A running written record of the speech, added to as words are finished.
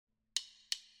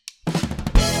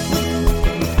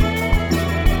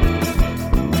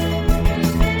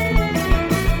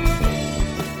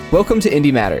Welcome to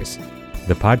Indy Matters.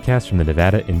 The podcast from the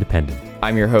Nevada Independent.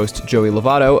 I'm your host, Joey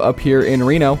Lovato, up here in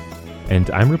Reno. And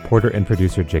I'm reporter and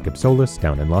producer Jacob Solis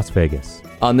down in Las Vegas.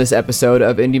 On this episode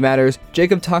of Indy Matters,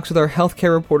 Jacob talks with our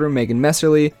healthcare reporter Megan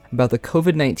Messerly about the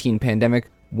COVID-19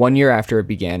 pandemic 1 year after it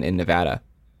began in Nevada.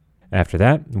 After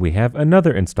that, we have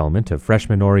another installment of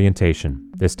Freshman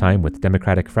Orientation, this time with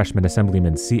Democratic Freshman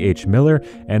Assemblyman C.H. Miller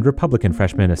and Republican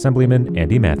Freshman Assemblyman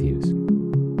Andy Matthews.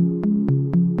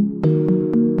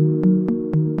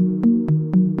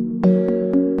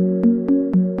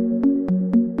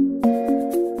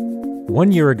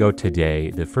 One year ago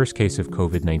today, the first case of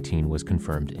COVID-19 was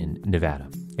confirmed in Nevada.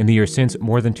 In the year since,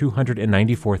 more than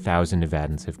 294,000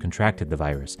 Nevadans have contracted the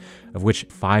virus, of which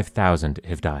 5,000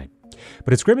 have died.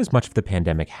 But as grim as much of the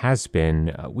pandemic has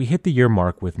been, we hit the year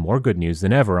mark with more good news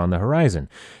than ever on the horizon.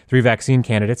 3 vaccine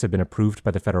candidates have been approved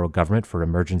by the federal government for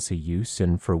emergency use,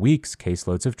 and for weeks,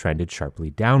 caseloads have trended sharply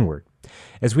downward.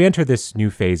 As we enter this new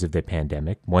phase of the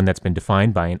pandemic, one that's been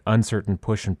defined by an uncertain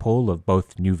push and pull of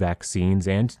both new vaccines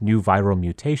and new viral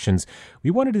mutations,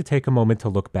 we wanted to take a moment to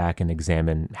look back and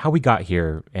examine how we got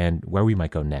here and where we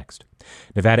might go next.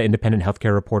 Nevada Independent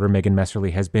healthcare reporter Megan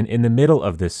Messerly has been in the middle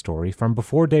of this story from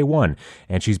before day one,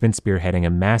 and she's been spearheading a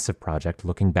massive project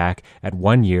looking back at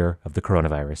 1 year of the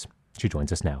coronavirus. She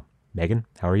joins us now. Megan,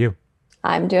 how are you?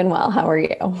 I'm doing well. How are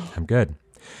you? I'm good.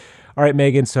 All right,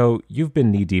 Megan, so you've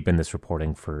been knee-deep in this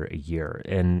reporting for a year,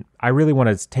 and I really want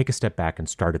to take a step back and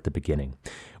start at the beginning.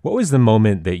 What was the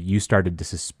moment that you started to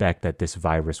suspect that this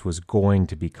virus was going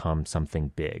to become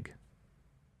something big?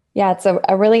 Yeah, it's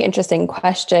a really interesting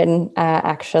question,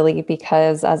 actually,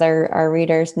 because as our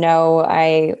readers know,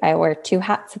 I wear 2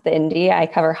 hats at the Indy. I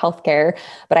cover healthcare,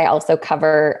 but I also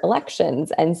cover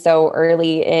elections. And so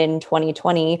early in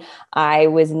 2020, I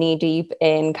was knee deep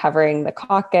in covering the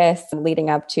caucus leading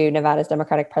up to Nevada's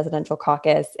Democratic Presidential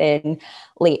Caucus in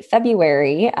late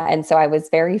February. And so I was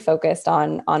very focused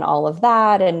on all of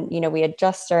that. And, we had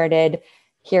just started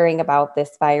hearing about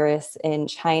this virus in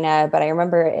China, but I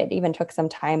remember it even took some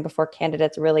time before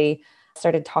candidates really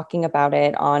started talking about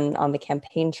it on the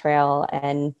campaign trail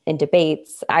and in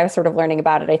debates. I was sort of learning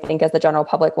about it, I think, as the general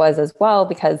public was as well,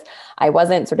 because I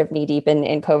wasn't sort of knee deep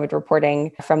in COVID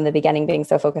reporting from the beginning, being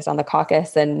so focused on the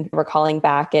caucus. And recalling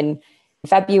back in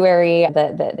February,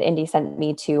 the Indy sent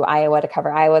me to Iowa to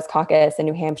cover Iowa's caucus and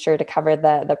New Hampshire to cover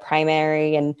the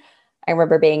primary. And I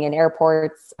remember being in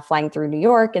airports, flying through New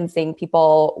York and seeing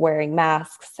people wearing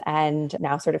masks. And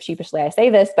now sort of sheepishly I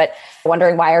say this, but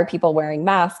wondering, why are people wearing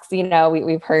masks?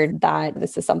 We've heard that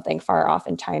this is something far off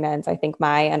in China. And so I think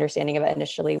my understanding of it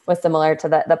initially was similar to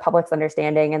the public's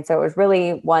understanding. And so it was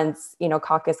really once,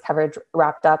 caucus coverage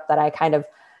wrapped up that I kind of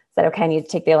said, okay, I need to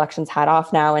take the elections hat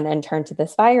off now and turn to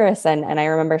this virus. And I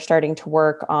remember starting to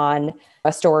work on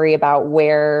a story about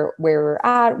where we're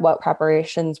at, what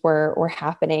preparations were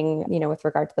happening, with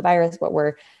regard to the virus, what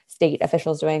were state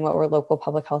officials doing, what were local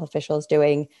public health officials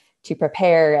doing to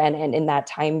prepare. And in that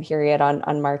time period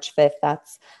on March 5th,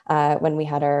 that's when we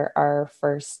had our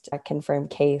first confirmed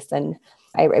case. And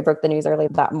I broke the news early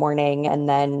that morning, and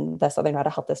then the Southern Nevada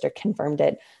Health District confirmed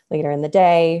it later in the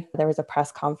day. There was a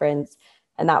press conference.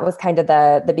 And that was kind of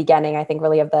the beginning, I think,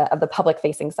 really of the public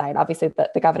facing side. Obviously,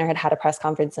 the governor had a press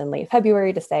conference in late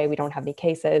February to say we don't have any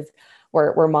cases.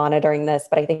 We're monitoring this.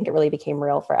 But I think it really became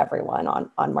real for everyone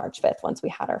on March 5th once we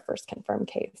had our first confirmed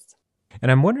case.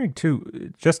 And I'm wondering,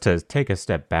 too, just to take a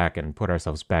step back and put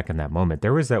ourselves back in that moment,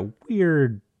 there was that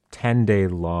weird 10-day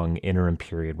long interim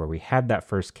period where we had that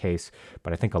first case,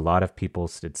 but I think a lot of people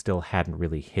still hadn't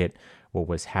really hit what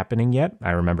was happening yet.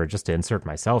 I remember, just to insert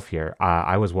myself here,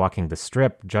 I was walking the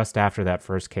Strip just after that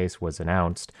first case was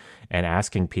announced and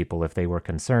asking people if they were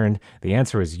concerned. The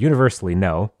answer was universally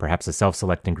no, perhaps a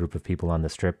self-selecting group of people on the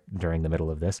Strip during the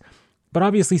middle of this. But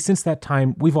obviously, since that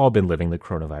time, we've all been living the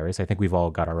coronavirus. I think we've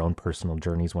all got our own personal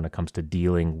journeys when it comes to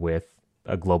dealing with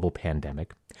a global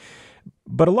pandemic.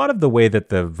 But a lot of the way that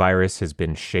the virus has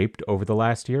been shaped over the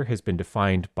last year has been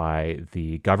defined by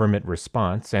the government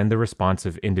response and the response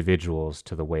of individuals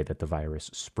to the way that the virus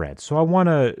spread. So I want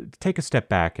to take a step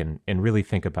back and really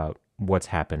think about what's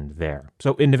happened there.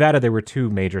 So in Nevada, there were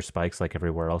 2 major spikes like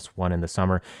everywhere else, one in the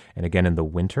summer and again in the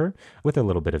winter, with a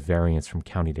little bit of variance from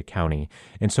county to county.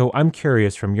 And so I'm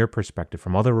curious, from your perspective,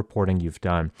 from all the reporting you've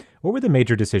done, what were the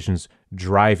major decisions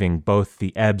driving both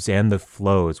the ebbs and the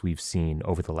flows we've seen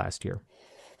over the last year?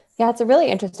 Yeah, it's a really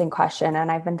interesting question.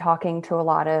 And I've been talking to a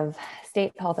lot of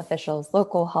state health officials,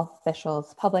 local health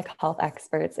officials, public health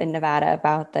experts in Nevada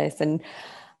about this. And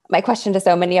my question to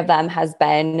so many of them has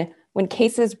been, when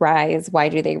cases rise, why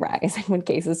do they rise? And when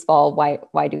cases fall,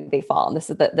 why do they fall? And this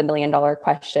is the $1 million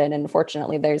question. And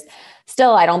fortunately, there's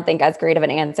Still, I don't think as great of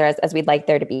an answer as we'd like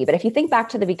there to be. But if you think back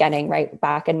to the beginning, right,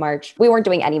 back in March, we weren't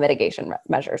doing any mitigation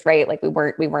measures, right? Like we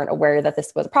weren't aware that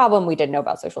this was a problem. We didn't know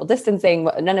about social distancing.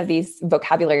 None of these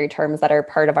vocabulary terms that are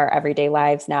part of our everyday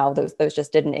lives now, those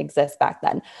just didn't exist back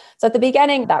then. So at the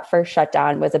beginning, that first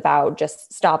shutdown was about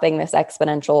just stopping this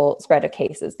exponential spread of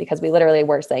cases, because we literally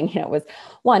were saying, it was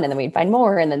 1 and then we'd find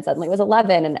more. And then suddenly it was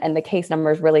 11. And the case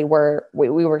numbers really were, we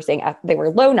were seeing, they were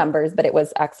low numbers, but it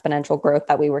was exponential growth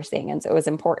that we were seeing. And so it was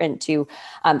important to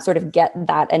sort of get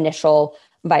that initial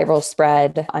viral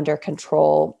spread under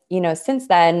control. Since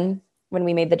then, when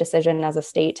we made the decision as a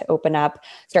state to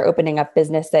start opening up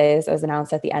businesses, it was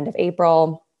announced at the end of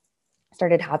April,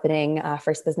 started happening.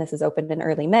 First businesses opened in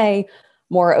early May,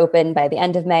 more opened by the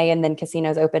end of May, and then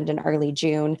casinos opened in early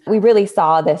June. We really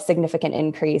saw this significant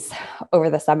increase over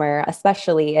the summer,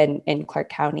 especially in Clark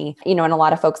County. And a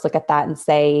lot of folks look at that and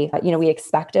say, we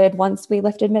expected once we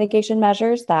lifted mitigation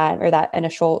measures that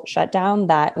initial shutdown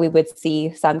that we would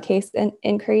see some case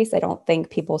increase. I don't think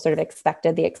people sort of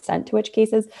expected the extent to which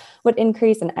cases would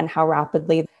increase and how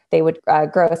rapidly they would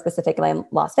grow, specifically in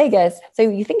Las Vegas. So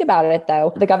you think about it,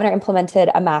 though, the governor implemented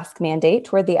a mask mandate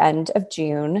toward the end of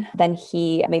June. Then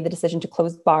he made the decision to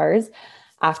close bars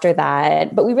after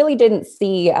that. But we really didn't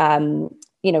see, beyond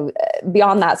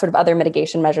that, sort of other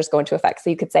mitigation measures go into effect. So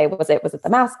you could say, was it the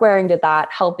mask wearing? Did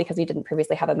that help because we didn't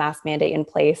previously have a mask mandate in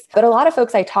place? But a lot of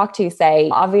folks I talk to say,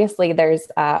 obviously, there's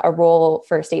a role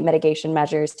for state mitigation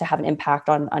measures to have an impact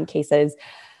on cases.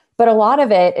 But a lot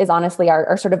of it is honestly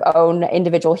our sort of own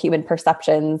individual human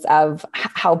perceptions of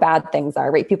how bad things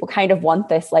are, right? People kind of want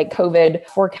this like COVID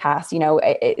forecast,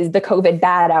 is the COVID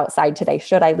bad outside today?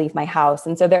 Should I leave my house?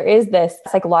 And so there is this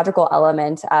psychological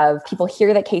element of people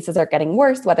hear that cases are getting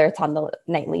worse, whether it's on the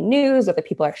nightly news or that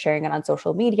people are sharing it on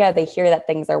social media. They hear that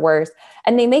things are worse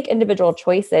and they make individual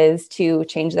choices to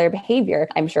change their behavior.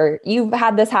 I'm sure you've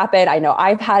had this happen. I know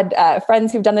I've had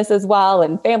friends who've done this as well,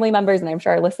 and family members, and I'm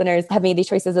sure our listeners have made these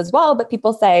choices as well. But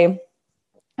people say,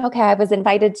 okay, I was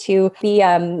invited to be,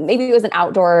 maybe it was an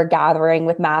outdoor gathering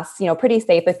with masks, pretty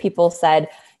safe. But people said,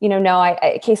 no,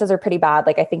 cases are pretty bad.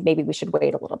 Like, I think maybe we should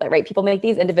wait a little bit, right? People make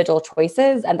these individual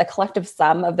choices, and the collective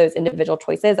sum of those individual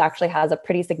choices actually has a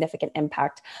pretty significant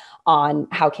impact on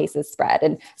how cases spread.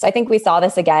 And so I think we saw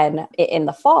this again in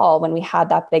the fall when we had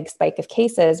that big spike of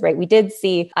cases, right? We did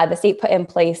see the state put in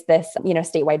place this,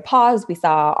 statewide pause. We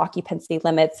saw occupancy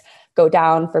limits go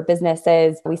down for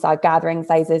businesses. We saw gathering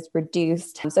sizes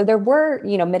reduced. So there were,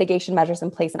 mitigation measures in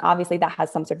place, and obviously that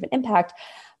has some sort of an impact.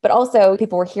 But also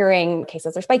people were hearing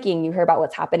cases are spiking. You hear about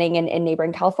what's happening in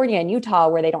neighboring California and Utah,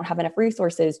 where they don't have enough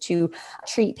resources to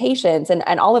treat patients.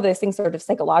 And all of those things sort of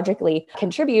psychologically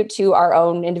contribute to our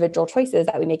own individual choices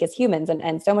that we make as humans.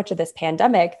 And so much of this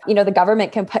pandemic, the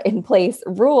government can put in place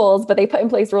rules, but they put in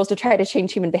place rules to try to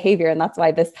change human behavior. And that's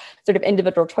why this sort of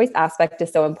individual choice aspect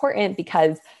is so important,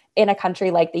 because in a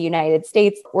country like the United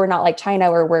States, we're not like China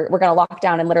where we're going to lock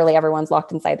down and literally everyone's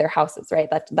locked inside their houses, right?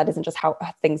 That isn't just how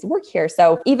things work here.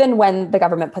 So even when the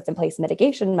government puts in place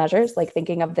mitigation measures, like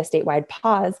thinking of the statewide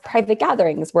pause, private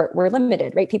gatherings were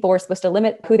limited, right? People were supposed to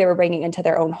limit who they were bringing into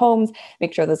their own homes,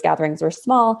 make sure those gatherings were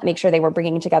small, make sure they were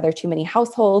bringing together too many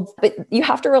households. But you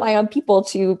have to rely on people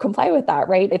to comply with that,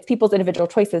 right? It's people's individual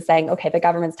choices saying, okay, the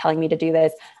government's telling me to do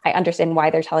this. I understand why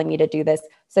they're telling me to do this.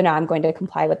 So now I'm going to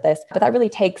comply with this. But that really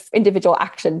takes individual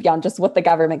action beyond just what the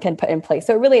government can put in place.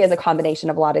 So it really is a combination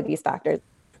of a lot of these factors.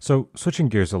 So switching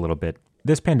gears a little bit,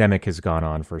 this pandemic has gone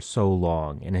on for so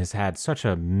long and has had such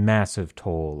a massive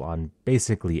toll on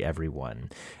basically everyone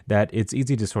that it's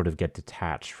easy to sort of get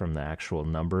detached from the actual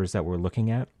numbers that we're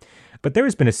looking at. But there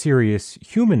has been a serious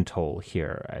human toll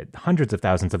here. Hundreds of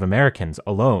thousands of Americans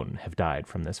alone have died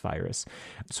from this virus.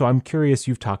 So I'm curious,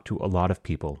 you've talked to a lot of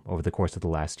people over the course of the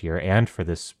last year and for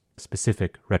this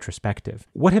specific retrospective.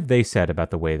 What have they said about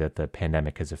the way that the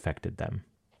pandemic has affected them?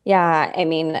 Yeah, I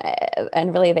mean,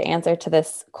 and really the answer to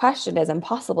this question is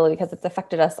impossible because it's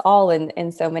affected us all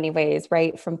in so many ways,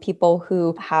 right? From people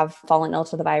who have fallen ill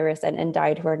to the virus and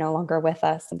died who are no longer with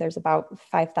us. There's about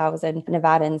 5,000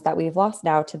 Nevadans that we've lost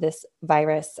now to this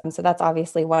virus. And so that's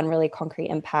obviously one really concrete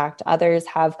impact. Others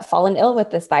have fallen ill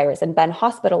with this virus and been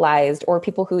hospitalized, or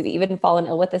people who even fallen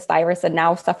ill with this virus and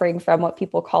now suffering from what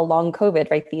people call long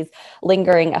COVID, right? These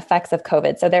lingering effects of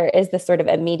COVID. So there is this sort of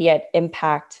immediate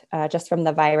impact just from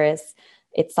the virus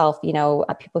itself,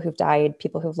 people who've died,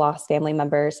 people who've lost family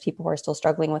members, people who are still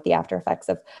struggling with the after effects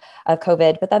of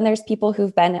COVID. But then there's people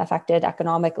who've been affected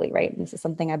economically, right? And this is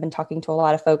something I've been talking to a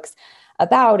lot of folks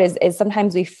about is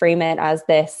sometimes we frame it as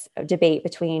this debate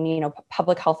between,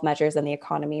 public health measures and the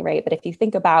economy, right? But if you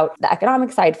think about the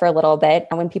economic side for a little bit,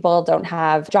 when people don't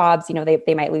have jobs,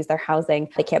 they might lose their housing,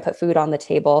 they can't put food on the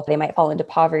table, they might fall into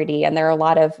poverty. And there are a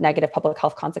lot of negative public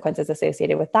health consequences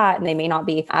associated with that. And they may not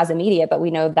be as immediate, but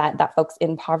we know that folks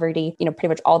in poverty, pretty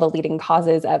much all the leading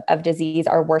causes of disease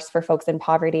are worse for folks in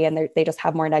poverty, and they just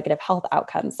have more negative health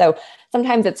outcomes. So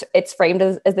sometimes it's framed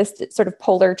as this sort of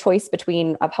polar choice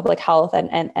between public health and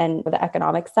the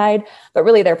economic side, but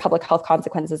really there are public health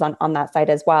consequences on that side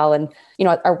as well. And,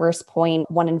 at our worst point,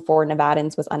 1 in 4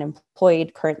 Nevadans was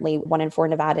unemployed. Currently, 1 in 4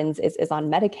 Nevadans is on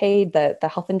Medicaid, the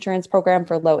health insurance program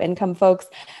for low income folks.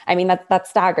 I mean, that's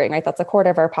staggering, right? That's a quarter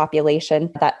of our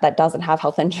population that doesn't have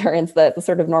health insurance, the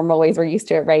sort of normal ways we're used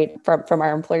to it, right? From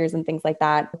our employers and things like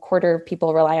that. A quarter of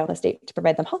people rely on the state to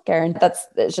provide them healthcare. And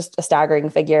it's just a staggering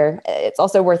figure. It's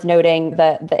also worth noting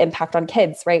the impact on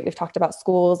kids, right? We've talked about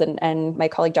schools, and my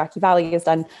colleague Jackie Valley has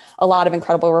done a lot of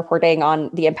incredible reporting on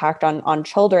the impact on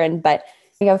children. But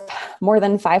we have more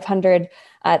than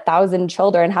 500,000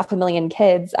 children, 500,000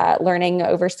 kids learning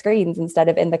over screens instead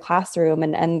of in the classroom.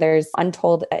 And there's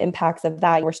untold impacts of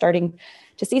that. We're starting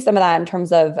to see some of that in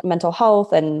terms of mental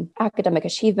health and academic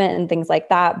achievement and things like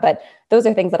that. But those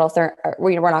are things that also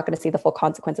we're not going to see the full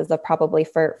consequences of probably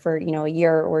for a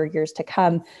year or years to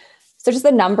come. So just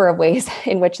the number of ways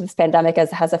in which this pandemic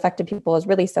has affected people is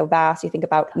really so vast. You think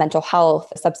about mental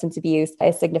health, substance abuse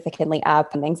is significantly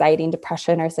up, and anxiety and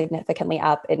depression are significantly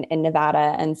up in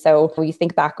Nevada. And so when you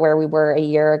think back where we were a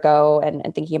year ago and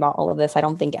thinking about all of this, I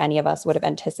don't think any of us would have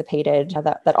anticipated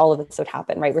that all of this would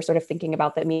happen, right? We're sort of thinking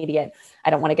about the immediate, I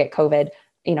don't want to get COVID.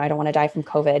 I don't want to die from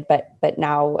COVID, but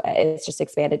now it's just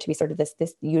expanded to be sort of this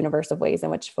universe of ways in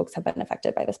which folks have been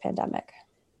affected by this pandemic.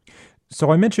 So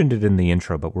I mentioned it in the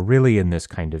intro, but we're really in this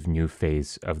kind of new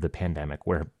phase of the pandemic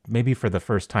where maybe for the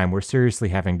first time, we're seriously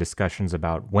having discussions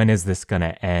about when is this going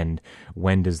to end?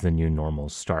 When does the new normal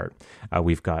start?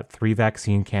 We've got 3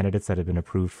 vaccine candidates that have been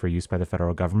approved for use by the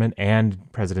federal government,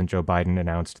 and President Joe Biden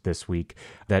announced this week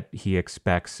that he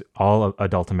expects all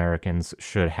adult Americans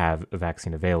should have a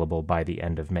vaccine available by the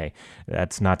end of May.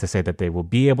 That's not to say that they will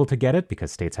be able to get it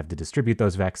because states have to distribute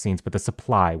those vaccines, but the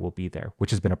supply will be there,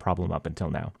 which has been a problem up until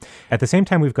now. At the same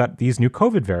time, we've got these new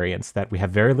COVID variants that we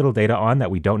have very little data on, that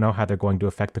we don't know how they're going to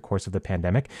affect the course of the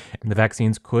pandemic. And the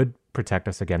vaccines could protect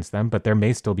us against them, but there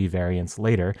may still be variants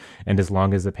later. And as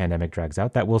long as the pandemic drags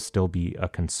out, that will still be a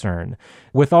concern.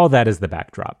 With all that as the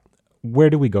backdrop, where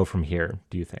do we go from here,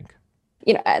 do you think?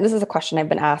 This is a question I've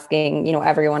been asking,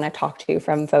 everyone I talk to,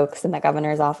 from folks in the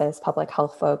governor's office, public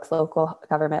health folks, local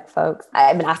government folks.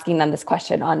 I've been asking them this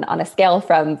question on a scale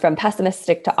from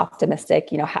pessimistic to optimistic.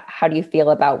 How do you feel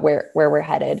about where we're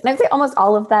headed? And I'd say almost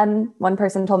all of them, one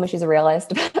person told me she's a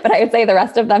realist, but I would say the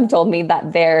rest of them told me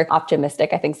that they're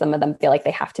optimistic. I think some of them feel like they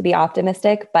have to be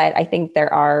optimistic, but I think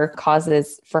there are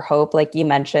causes for hope. Like you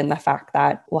mentioned, the fact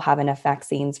that we'll have enough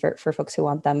vaccines for folks who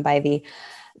want them by the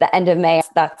end of May.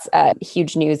 That's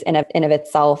huge news in of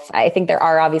itself. I think there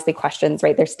are obviously questions,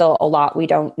 right? There's still a lot we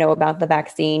don't know about the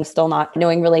vaccine, still not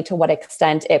knowing really to what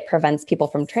extent it prevents people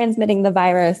from transmitting the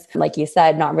virus. Like you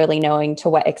said, not really knowing to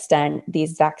what extent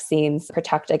these vaccines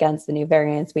protect against the new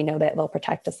variants. We know that they'll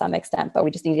protect to some extent, but we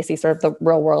just need to see sort of the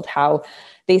real world, how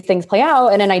these things play out.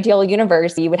 In an ideal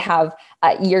universe, you would have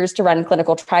years to run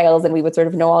clinical trials, and we would sort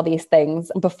of know all these things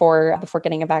before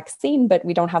getting a vaccine, but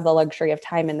we don't have the luxury of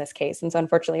time in this case. And so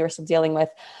unfortunately, we're still dealing with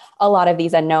a lot of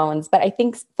these unknowns, but I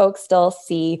think folks still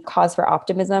see cause for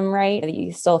optimism, right?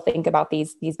 You still think about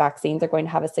these vaccines are going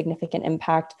to have a significant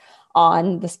impact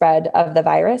on the spread of the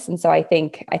virus. And so I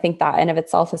think that in of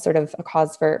itself is sort of a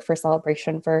cause for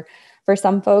celebration for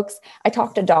some folks. I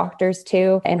talked to doctors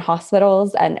too in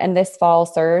hospitals, and this fall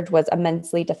surge was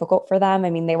immensely difficult for them. I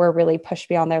mean, they were really pushed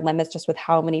beyond their limits just with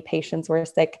how many patients were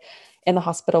sick in the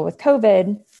hospital with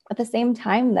COVID. At the same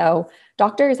time, though,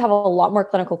 doctors have a lot more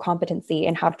clinical competency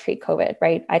in how to treat COVID,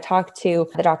 right? I talked to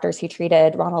the doctors who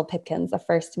treated Ronald Pipkins, the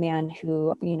first man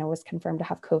who, was confirmed to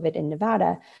have COVID in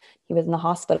Nevada. He was in the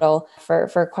hospital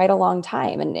for quite a long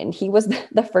time. And he was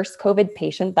the first COVID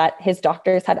patient that his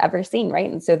doctors had ever seen, right?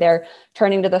 And so they're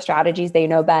turning to the strategies they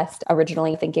know best,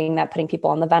 originally thinking that putting people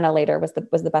on the ventilator was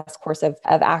the best course of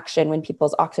action when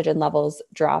people's oxygen levels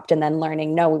dropped, and then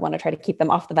learning, no, we want to try to keep them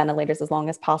off the ventilators as long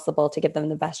as possible to give them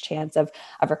the best chance of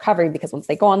recovery, because once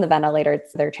they go on the ventilator,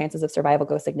 their chances of survival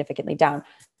go significantly down.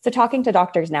 So talking to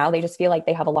doctors now, they just feel like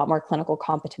they have a lot more clinical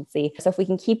competency. So if we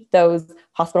can keep those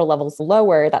hospital levels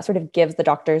lower, that sort of gives the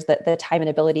doctors the time and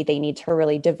ability they need to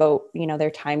really devote, their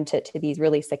time to these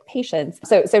really sick patients.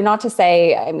 So not to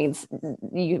say, I mean,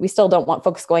 we still don't want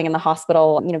folks going in the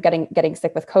hospital, getting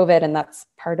sick with COVID. And that's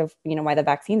part of, why the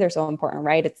vaccines are so important,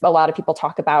 right? It's a lot of people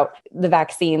talk about the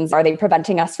vaccines. Are they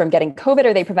preventing us from getting COVID? Or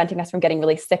are they preventing us from getting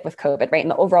really sick with COVID, right? And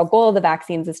the overall goal of the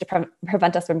vaccines is to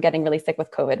prevent us from getting really sick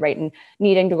with COVID, right? And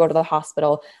needing to go to the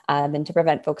hospital and to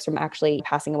prevent folks from actually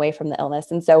passing away from the illness.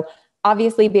 And so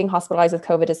obviously being hospitalized with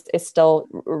COVID is still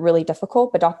really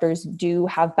difficult, but doctors do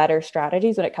have better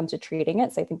strategies when it comes to treating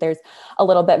it. So I think there's a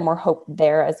little bit more hope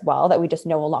there as well, that we just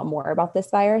know a lot more about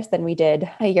this virus than we did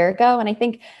a year ago. And I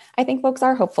think folks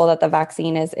are hopeful that the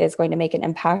vaccine is going to make an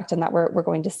impact and that we're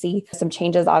going to see some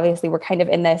changes. Obviously, we're kind of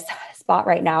in this spot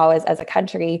right now as a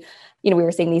country. We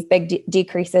were seeing these big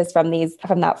decreases from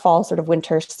that fall sort of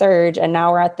winter surge. And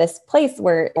now we're at this place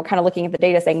where we're kind of looking at the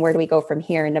data saying, where do we go from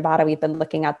here? In Nevada, we've been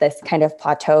looking at this kind of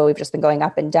plateau. We've just been going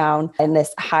up and down in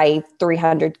this high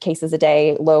 300 cases a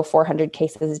day, low 400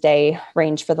 cases a day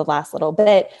range for the last little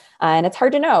bit. And it's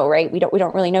hard to know, right? We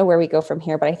don't really know where we go from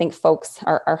here, but I think folks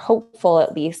are hopeful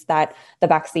at least that the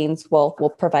vaccines will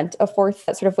prevent a fourth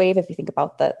sort of wave. If you think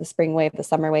about the spring wave, the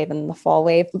summer wave, and the fall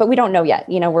wave, but we don't know yet.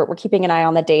 We're keeping an eye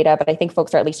on the data, but I think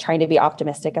folks are at least trying to be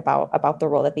optimistic about the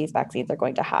role that these vaccines are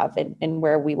going to have and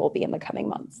where we will be in the coming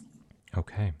months.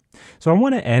 Okay. So I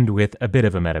want to end with a bit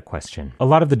of a meta question. A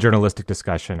lot of the journalistic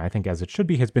discussion, I think as it should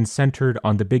be, has been centered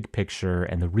on the big picture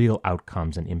and the real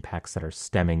outcomes and impacts that are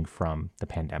stemming from the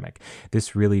pandemic.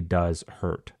 This really does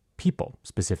hurt people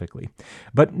specifically.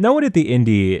 But no one at the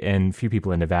Indy and few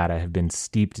people in Nevada have been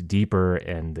steeped deeper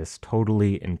in this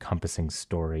totally encompassing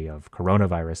story of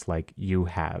coronavirus like you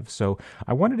have. So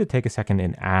I wanted to take a second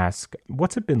and ask,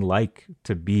 what's it been like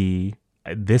to be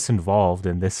this involved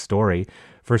in this story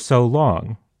for so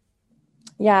long?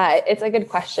 Yeah, it's a good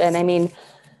question. I mean,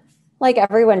 like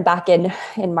everyone back in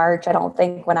March, I don't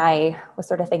think when I was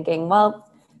sort of thinking, well,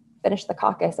 finish the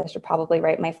caucus, I should probably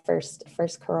write my first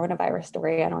coronavirus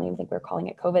story. I don't even think we were calling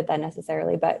it COVID then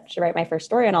necessarily, but should write my first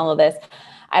story on all of this.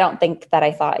 I don't think that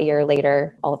I thought a year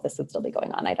later all of this would still be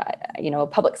going on.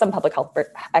 Some public health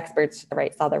experts,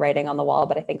 right, saw the writing on the wall,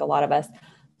 but I think a lot of us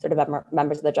sort of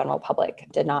members of the general public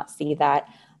did not see that.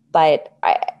 But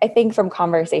I think from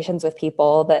conversations with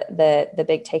people, that the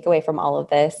big takeaway from all of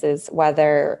this is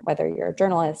whether you're a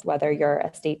journalist, whether you're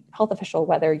a state health official,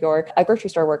 whether you're a grocery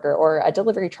store worker or a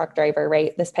delivery truck driver,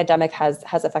 right? This pandemic has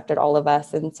affected all of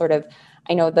us. And sort of,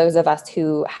 I know those of us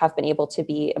who have been able to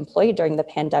be employed during the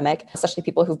pandemic, especially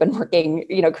people who've been working,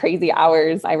 crazy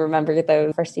hours. I remember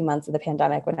those first few months of the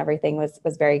pandemic when everything was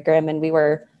very grim and we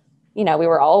were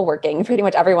all working. Pretty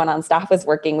much everyone on staff was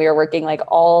working. We were working like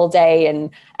all day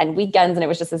and weekends. And it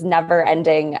was just this never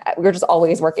ending. We were just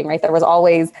always working, right? There was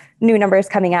always new numbers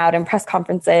coming out and press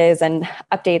conferences and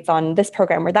updates on this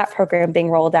program or that program being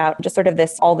rolled out, just sort of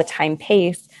this all the time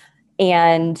pace.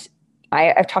 And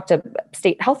I've talked to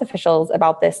state health officials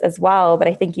about this as well, but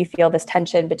I think you feel this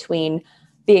tension between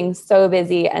being so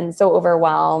busy and so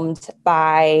overwhelmed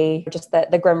by just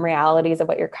the grim realities of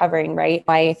what you're covering, right?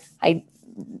 I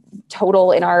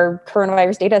total in our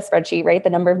coronavirus data spreadsheet, right? The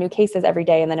number of new cases every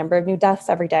day and the number of new deaths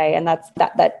every day. And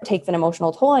that takes an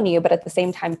emotional toll on you, but at the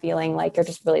same time feeling like you're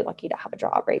just really lucky to have a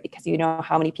job, right? Because you know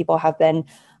how many people have been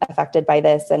affected by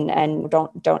this and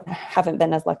haven't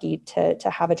been as lucky to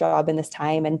have a job in this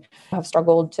time and have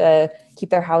struggled to keep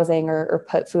their housing or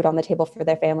put food on the table for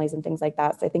their families and things like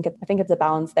that. So I think it's a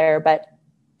balance there. But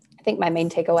I think my main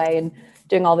takeaway in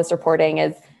doing all this reporting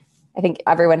is I think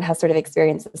everyone has sort of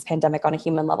experienced this pandemic on a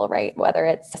human level, right? Whether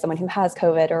it's someone who has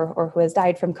COVID or who has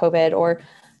died from COVID, or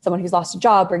someone who's lost a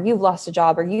job, or you've lost a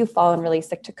job, or you've fallen really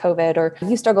sick to COVID, or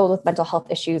you struggled with mental health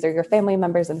issues, or your family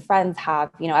members and friends have,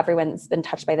 everyone's been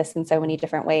touched by this in so many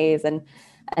different ways. And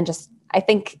just, I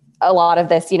think a lot of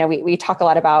this, we talk a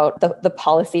lot about the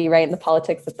policy, right? And the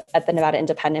politics at the Nevada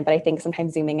Independent, but I think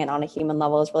sometimes zooming in on a human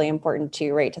level is really important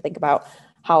too, right? To think about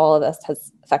how all of this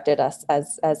has affected us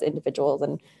as individuals,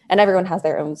 and everyone has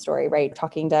their own story, right?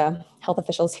 Talking to health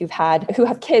officials who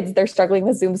have kids, they're struggling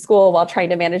with Zoom school while trying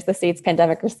to manage the state's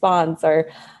pandemic response, or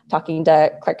talking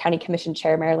to Clark County Commission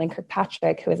Chair Marilyn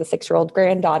Kirkpatrick, who has a 6-year-old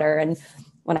granddaughter. And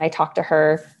when I talked to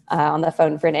her on the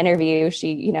phone for an interview,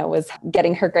 she, was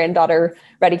getting her granddaughter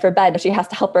ready for bed. She has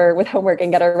to help her with homework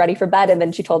and get her ready for bed. And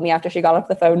then she told me after she got off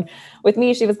the phone with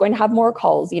me, she was going to have more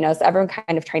calls, so everyone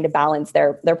kind of trying to balance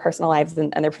their personal lives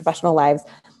and their professional lives.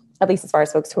 at least as far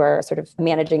as folks who are sort of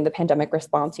managing the pandemic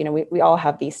response, we all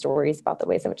have these stories about the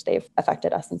ways in which they've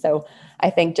affected us. And so I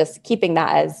think just keeping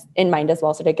that as in mind as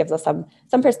well sort of gives us some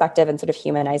perspective and sort of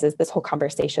humanizes this whole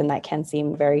conversation that can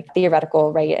seem very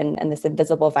theoretical, right? And this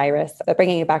invisible virus, but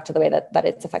bringing it back to the way that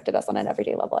it's affected us on an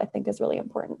everyday level, I think is really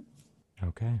important.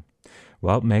 Okay.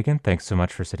 Well, Megan, thanks so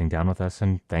much for sitting down with us,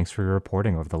 and thanks for your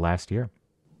reporting over the last year.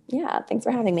 Yeah, thanks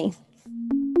for having me.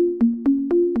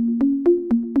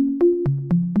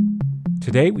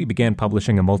 Today, we began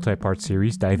publishing a multi-part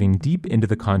series diving deep into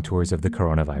the contours of the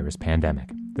coronavirus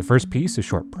pandemic. The first piece, a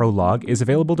short prologue, is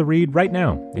available to read right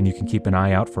now, and you can keep an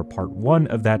eye out for part 1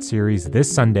 of that series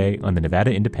this Sunday on the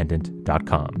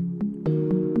NevadaIndependent.com.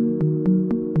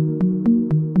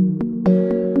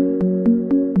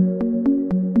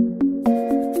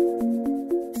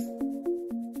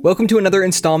 Welcome to another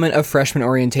installment of Freshman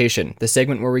Orientation, the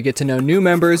segment where we get to know new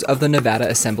members of the Nevada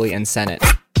Assembly and Senate.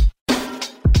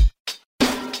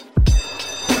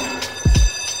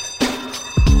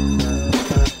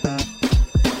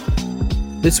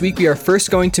 This week, we are first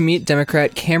going to meet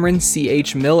Democrat Cameron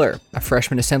C.H. Miller, a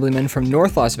freshman assemblyman from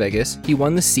North Las Vegas. He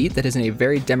won the seat that is in a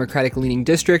very Democratic-leaning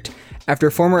district after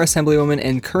former Assemblywoman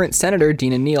and current Senator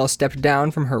Dina Neal stepped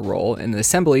down from her role in the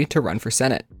Assembly to run for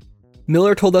Senate.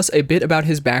 Miller told us a bit about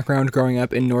his background growing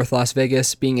up in North Las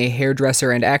Vegas, being a hairdresser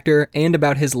and actor, and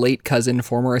about his late cousin,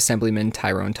 former Assemblyman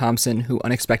Tyrone Thompson, who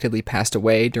unexpectedly passed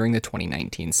away during the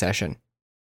 2019 session.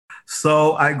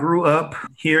 So I grew up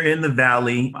here in the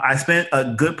Valley. I spent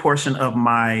a good portion of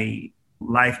my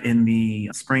life in the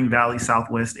Spring Valley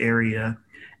Southwest area.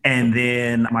 And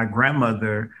then my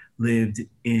grandmother lived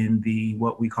in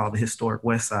what we call the historic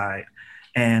West Side.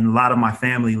 And a lot of my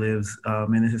family lives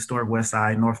in the historic West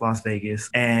Side, North Las Vegas.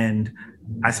 And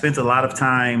I spent a lot of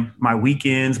time, my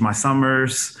weekends, my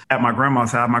summers at my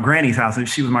grandma's house, my granny's house.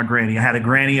 She was my granny. I had a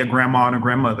granny, a grandma, and a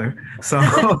grandmother. So,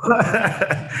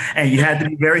 and you had to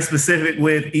be very specific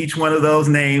with each one of those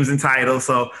names and titles.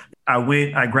 So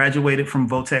I graduated from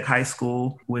Votech High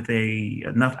School with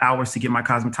enough hours to get my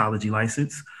cosmetology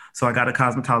license. So I got a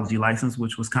cosmetology license,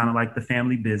 which was kind of like the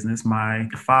family business. My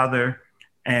father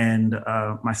and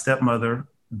my stepmother,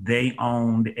 they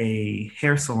owned a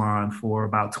hair salon for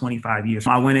about 25 years.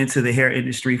 I went into the hair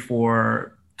industry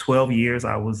for 12 years.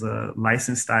 I was a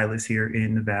licensed stylist here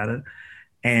in Nevada.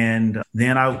 And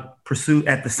then at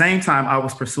the same time, I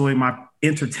was pursuing my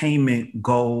entertainment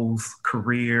goals,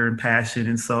 career, and passion.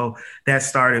 And so that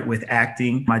started with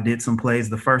acting. I did some plays.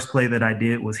 The first play that I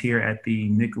did was here at the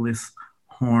Nicholas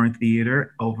Horn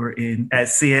Theater over at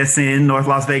CSN North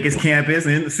Las Vegas campus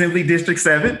in Assembly District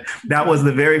 7. That was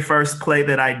the very first play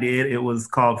that I did. It was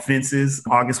called Fences,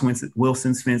 August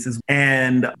Wilson's Fences.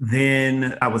 And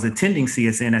then I was attending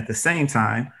CSN at the same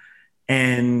time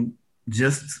and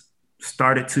just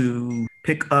started to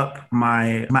pick up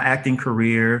my acting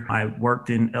career. I worked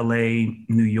in LA,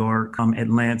 New York,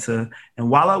 Atlanta.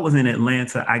 And while I was in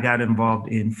Atlanta, I got involved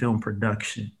in film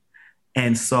production.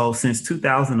 And so since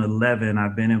 2011,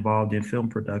 I've been involved in film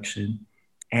production,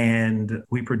 and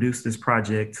we produced this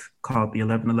project called the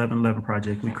 11-11-11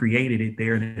 Project. We created it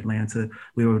there in Atlanta.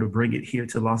 We were able to bring it here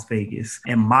to Las Vegas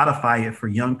and modify it for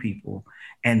young people.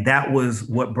 And that was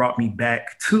what brought me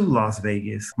back to Las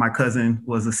Vegas. My cousin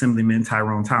was Assemblyman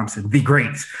Tyrone Thompson, the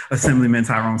great Assemblyman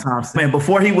Tyrone Thompson. And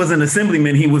before he was an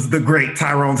Assemblyman, he was the great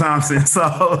Tyrone Thompson.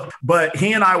 But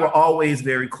he and I were always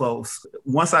very close.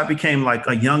 Once I became like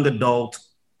a young adult,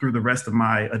 through the rest of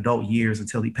my adult years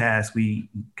until he passed, we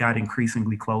got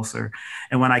increasingly closer.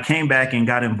 And when I came back and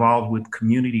got involved with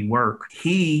community work,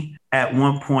 he at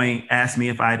one point asked me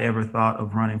if I'd ever thought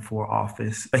of running for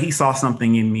office. But he saw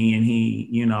something in me, and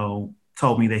he,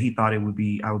 told me that he thought I would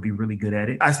be really good at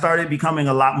it. I started becoming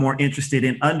a lot more interested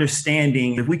in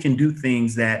understanding if we can do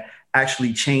things that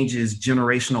actually changes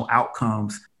generational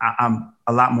outcomes. I'm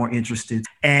a lot more interested.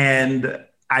 And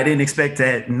I didn't expect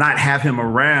to not have him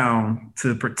around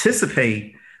to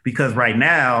participate, because right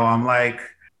now I'm like,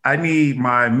 I need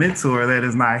my mentor that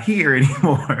is not here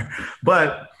anymore.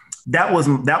 But that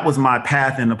was my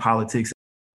path into politics.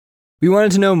 We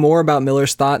wanted to know more about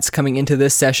Miller's thoughts coming into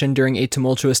this session during a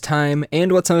tumultuous time,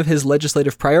 and what some of his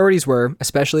legislative priorities were,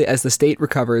 especially as the state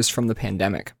recovers from the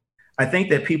pandemic. I think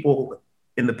that people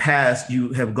in the past,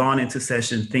 you have gone into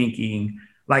session thinking,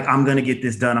 like, I'm going to get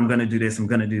this done, I'm going to do this, I'm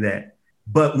going to do that.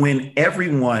 But when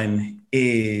everyone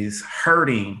is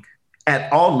hurting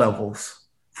at all levels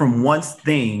from one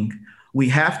thing, we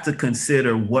have to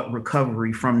consider what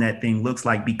recovery from that thing looks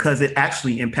like, because it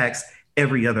actually impacts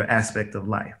every other aspect of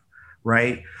life,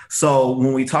 right? So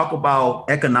when we talk about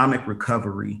economic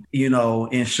recovery,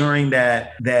 ensuring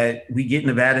that we get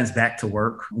Nevadans back to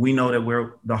work, we know that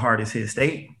we're the hardest hit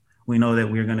state. We know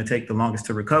that we're going to take the longest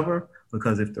to recover,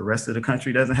 because if the rest of the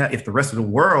country if the rest of the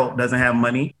world doesn't have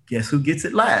money, guess who gets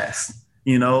it last?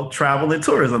 Travel and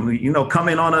tourism,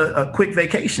 coming on a quick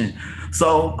vacation.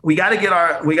 So we got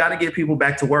to get people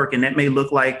back to work. And that may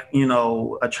look like,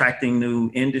 attracting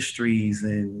new industries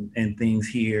and things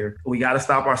here. We got to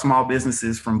stop our small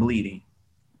businesses from bleeding.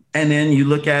 And then you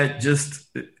look at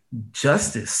just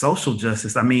justice, social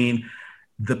justice. I mean,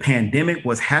 the pandemic,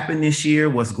 what's happened this year,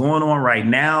 what's going on right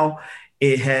now,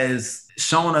 it has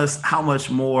shown us how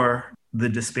much more the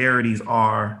disparities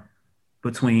are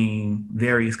between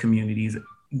various communities,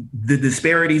 the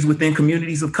disparities within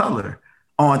communities of color,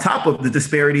 on top of the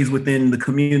disparities within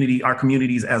our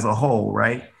communities as a whole,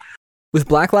 right? With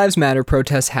Black Lives Matter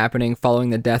protests happening following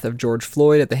the death of George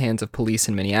Floyd at the hands of police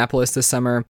in Minneapolis this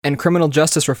summer, and criminal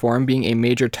justice reform being a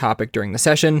major topic during the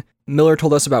session, Miller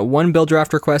told us about one bill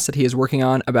draft request that he is working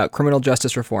on about criminal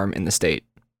justice reform in the state.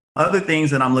 Other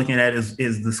things that I'm looking at is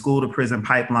the school to prison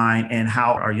pipeline and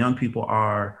how our young people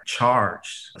are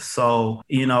charged. So,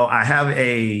 I have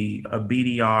a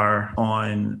BDR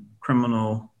on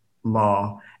criminal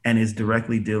law, and is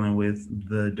directly dealing with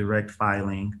the direct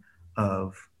filing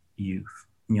of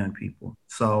young people.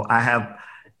 So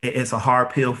it's a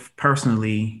hard pill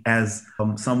personally, as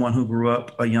someone who grew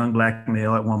up a young Black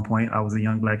male. At one point, I was a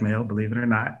young Black male, believe it or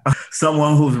not.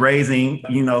 Someone who's raising,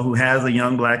 who has a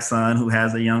young Black son, who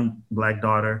has a young Black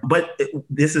daughter. But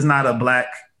this is not a Black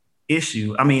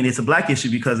issue. I mean, it's a Black issue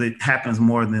because it happens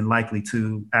more than likely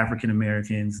to African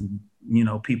Americans,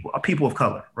 people of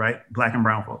color, right? Black and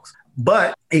brown folks.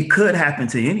 But it could happen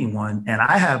to anyone. And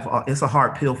it's a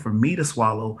hard pill for me to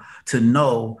swallow, to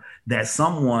know that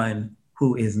someone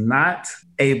who is not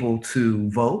able to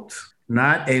vote,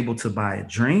 not able to buy a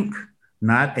drink,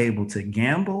 not able to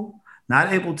gamble,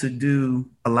 not able to do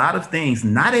a lot of things,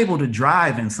 not able to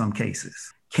drive in some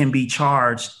cases, can be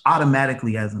charged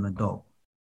automatically as an adult.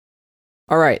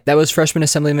 All right, that was Freshman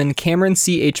Assemblyman Cameron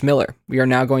C.H. Miller. We are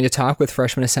now going to talk with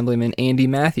Freshman Assemblyman Andy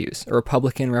Matthews, a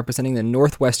Republican representing the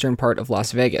northwestern part of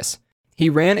Las Vegas. He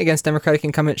ran against Democratic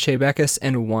incumbent Shea Beckus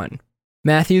and won.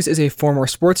 Matthews is a former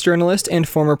sports journalist and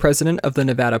former president of the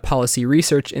Nevada Policy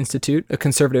Research Institute, a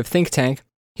conservative think tank.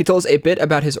 He told us a bit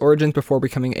about his origins before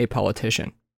becoming a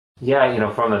politician.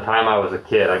 Yeah, from the time I was a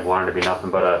kid, I wanted to be nothing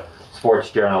but a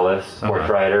sports journalist, sports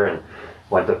writer, and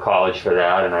went to college for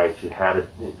that. And I had a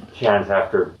chance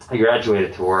after I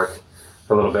graduated to work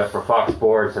for a little bit for Fox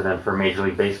Sports and then for Major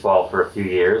League Baseball for a few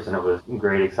years. And it was a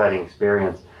great, exciting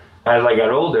experience. As I got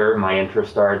older, my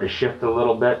interest started to shift a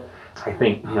little bit. I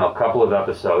think, a couple of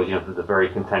episodes, the very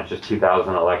contentious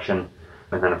 2000 election,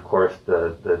 and then, of course,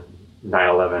 the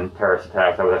 9/11 terrorist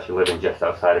attacks. I was actually living just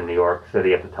outside of New York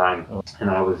City at the time, and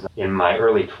I was in my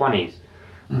early 20s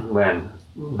when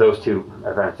those two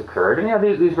events occurred. And,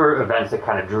 these were events that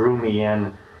kind of drew me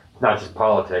in, not just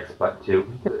politics, but to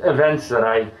events that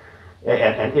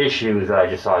and issues that I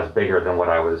just saw as bigger than what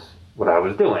I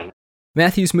was doing.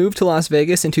 Matthews moved to Las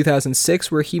Vegas in 2006,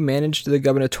 where he managed the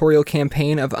gubernatorial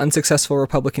campaign of unsuccessful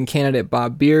Republican candidate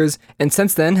Bob Beers, and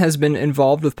since then has been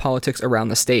involved with politics around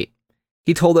the state.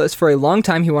 He told us for a long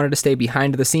time he wanted to stay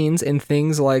behind the scenes in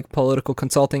things like political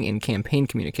consulting and campaign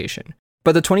communication.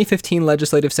 But the 2015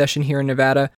 legislative session here in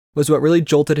Nevada was what really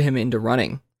jolted him into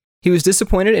running. He was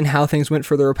disappointed in how things went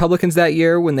for the Republicans that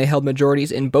year when they held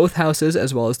majorities in both houses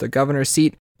as well as the governor's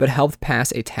seat, but helped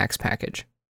pass a tax package.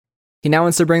 He now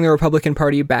wants to bring the Republican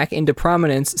Party back into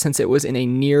prominence since it was in a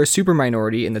near super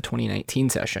minority in the 2019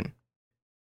 session.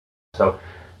 So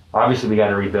obviously we got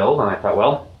to rebuild, and I thought,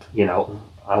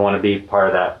 I want to be part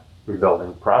of that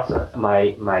rebuilding process.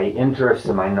 My interest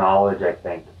and my knowledge, I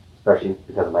think, especially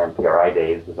because of my MPRI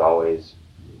days, was always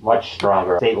much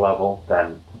stronger at state level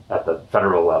than at the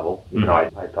federal level. I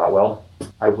thought,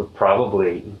 I would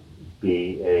probably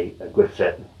be a good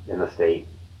fit in the state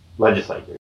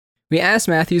legislature. We asked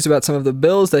Matthews about some of the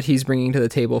bills that he's bringing to the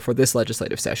table for this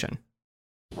legislative session.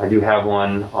 I do have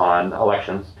one on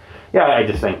elections. Yeah, I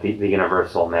just think the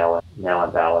universal mail-in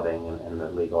balloting and the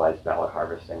legalized ballot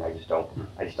harvesting, I just don't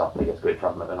think it's good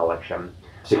from an election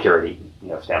security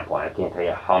standpoint. I can't tell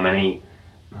you how many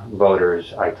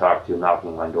voters I talked to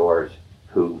knocking on doors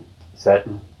who said,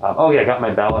 I got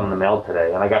my ballot in the mail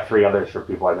today, and I got 3 others for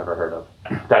people I've never heard of.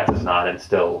 That does not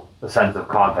instill a sense of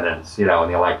confidence, in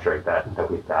the electorate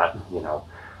that we've got,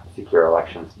 secure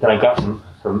elections. Then I got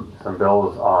some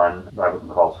bills on what I would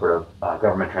call sort of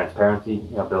government transparency,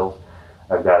 bills.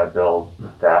 I've got a bill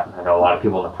that I know a lot of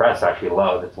people in the press actually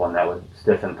love. It's one that would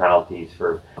stiffen penalties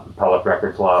for public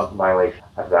records law violation.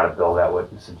 I've got a bill that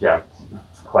would subject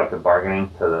collective bargaining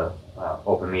to the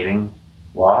open meeting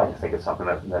law. I just think it's something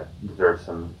that deserves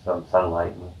some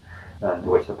sunlight. and to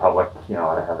which the public,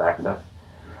 ought to have access.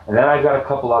 And then I've got a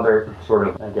couple other sort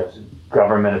of,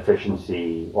 government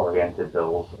efficiency-oriented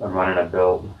bills. I'm running a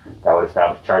bill that would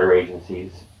establish charter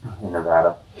agencies in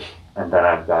Nevada. And then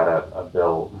I've got a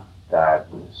bill that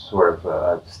is sort of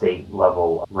a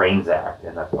state-level REINS Act,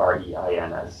 and that's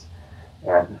REINS.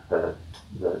 And the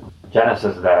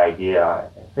genesis of that idea, I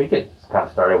think it kind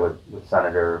of started with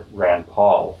Senator Rand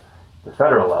Paul, the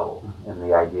federal level. And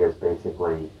the idea is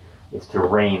basically to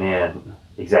rein in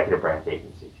executive branch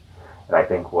agencies. And I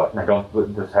think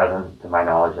this hasn't, to my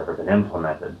knowledge, ever been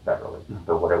implemented federally,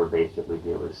 but what it would basically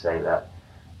do is say that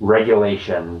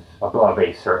regulations above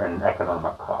a certain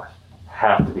economic cost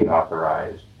have to be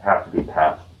authorized, have to be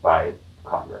passed by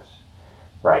Congress,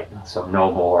 right? So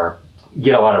no more, you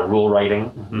get a lot of rule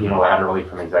writing unilaterally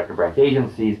from executive branch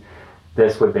agencies.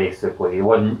 This would basically, it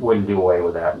wouldn't do away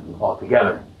with that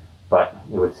altogether, but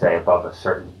it would say above a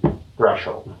certain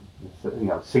threshold,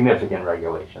 significant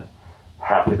regulations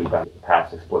have to be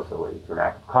passed explicitly through an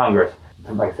act of Congress.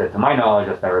 Like I said, to my knowledge,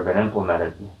 that's never been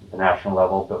implemented at the national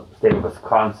level. The state of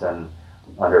Wisconsin,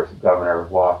 under Governor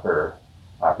Walker,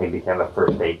 I think became the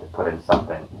first state to put in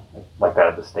something like that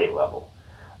at the state level.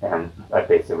 And I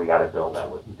basically got a bill that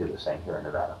would do the same here in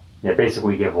Nevada.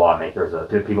 Basically give lawmakers,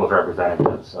 to people's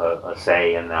representatives, a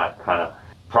say in that kind of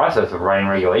process of writing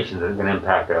regulations that can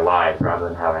impact their lives rather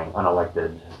than having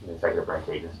unelected executive branch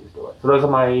agencies do it. So that's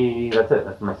it.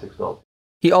 That's my 6 bills.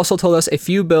 He also told us a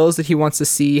few bills that he wants to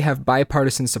see have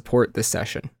bipartisan support this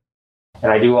session.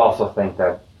 And I do also think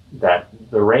that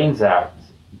the REINS Act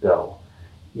bill,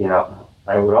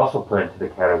 I would also put into the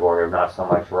category of not so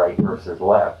much right versus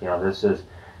left.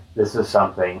 This is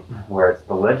something where it's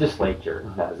the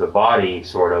legislature as a body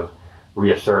sort of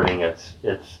reasserting its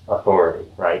authority,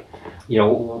 right?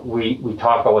 We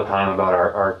talk all the time about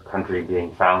our country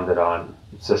being founded on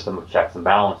a system of checks and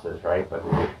balances, right? But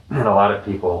a lot of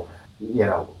people,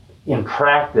 in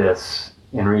practice,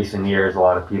 in recent years, a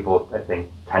lot of people, I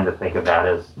think, tend to think of that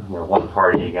as, one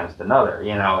party against another,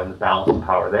 and the balance of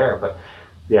power there. But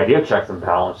the idea of checks and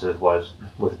balances was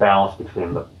balance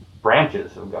between the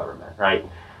branches of government, right?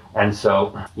 And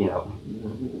so,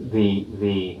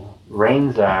 the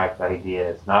REINS Act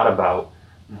idea is not about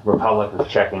Republicans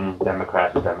checking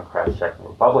Democrats or Democrats checking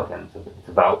Republicans. It's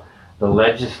about the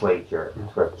legislature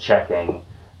sort of checking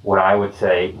what I would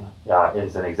say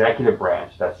is an executive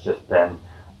branch that's just been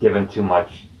given too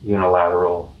much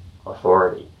unilateral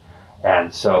authority.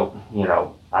 And so,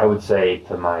 I would say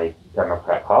to my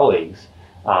Democrat colleagues,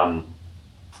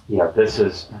 this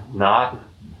is not,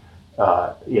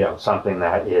 something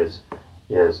that is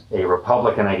a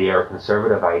Republican idea or a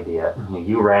conservative idea.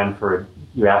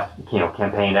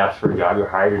 Campaigned, asked for a job, you're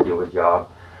hired to do a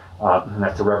job, and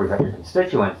that's to represent your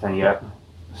constituents, and yet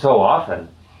so often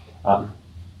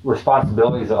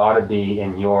responsibilities that ought to be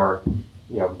in your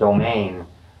domain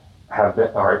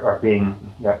are being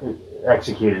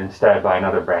executed instead by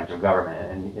another branch of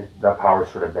government, and the power's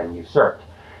sort of been usurped.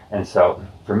 And so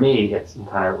for me, it's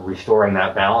kind of restoring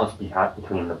that balance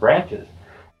between the branches.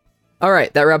 All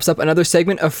right, that wraps up another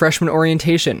segment of Freshman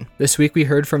Orientation. This week we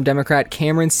heard from Democrat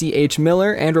Cameron C.H.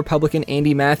 Miller and Republican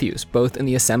Andy Matthews, both in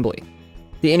the Assembly.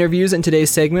 The interviews in today's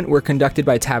segment were conducted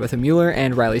by Tabitha Mueller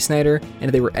and Riley Snyder,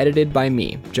 and they were edited by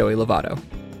me, Joey Lovato.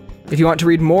 If you want to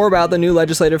read more about the new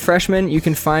legislative freshmen, you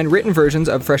can find written versions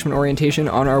of Freshman Orientation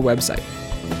on our website.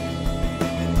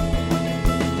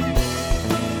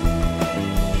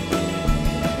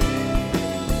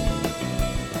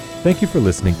 Thank you for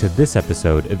listening to this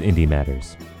episode of Indie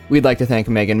Matters. We'd like to thank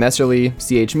Megan Messerly,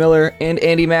 C.H. Miller, and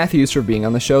Andy Matthews for being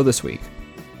on the show this week.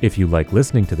 If you like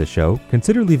listening to the show,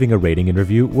 consider leaving a rating and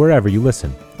review wherever you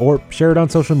listen, or share it on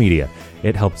social media.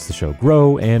 It helps the show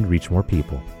grow and reach more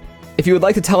people. If you would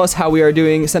like to tell us how we are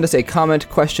doing, send us a comment,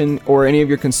 question, or any of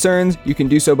your concerns. You can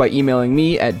do so by emailing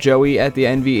me at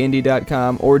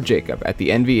joey@thenvindy.com or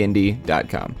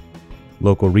jacob@thenvindy.com.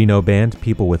 Local Reno band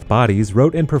People with Bodies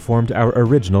wrote and performed our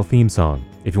original theme song.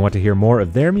 If you want to hear more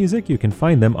of their music, you can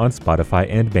find them on Spotify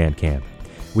and Bandcamp.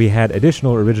 We had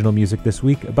additional original music this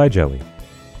week by Joey.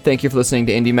 Thank you for listening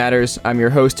to Indie Matters. I'm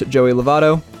your host, Joey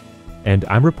Lovato. And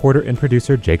I'm reporter and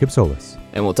producer Jacob Solis.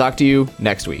 And we'll talk to you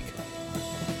next week.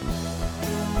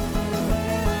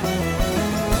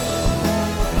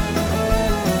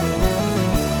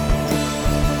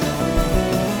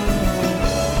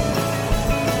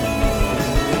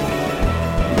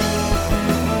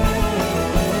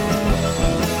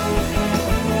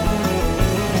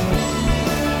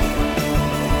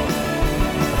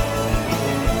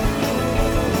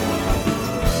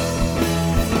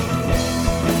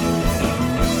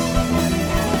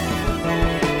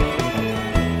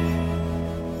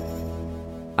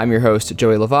 I'm your host,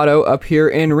 Joey Lovato, up here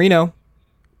in Reno.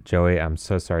 Joey, I'm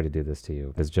so sorry to do this to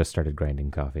you. Has just started grinding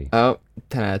coffee. Oh,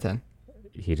 10 out of 10.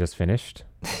 He just finished.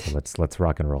 So let's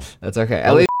rock and roll. That's okay.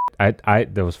 At least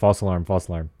There was false alarm.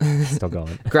 Still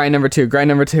going. grind number two.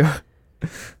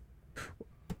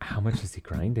 How much is he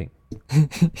grinding?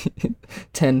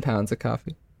 10 pounds of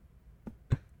coffee.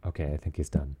 Okay, I think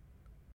he's done.